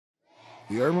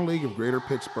The Urban League of Greater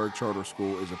Pittsburgh Charter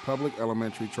School is a public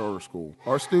elementary charter school.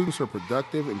 Our students are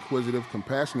productive, inquisitive,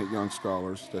 compassionate young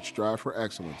scholars that strive for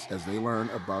excellence as they learn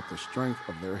about the strength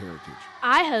of their heritage.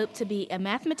 I hope to be a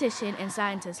mathematician and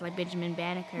scientist like Benjamin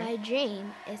Banneker. My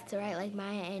dream is to write like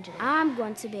Maya Angelou. I'm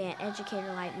going to be an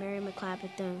educator like Mary McLeod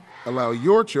Bethune. Allow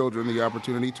your children the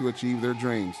opportunity to achieve their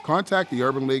dreams. Contact the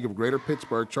Urban League of Greater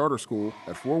Pittsburgh Charter School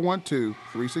at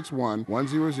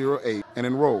 412-361-1008 and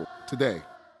enroll today.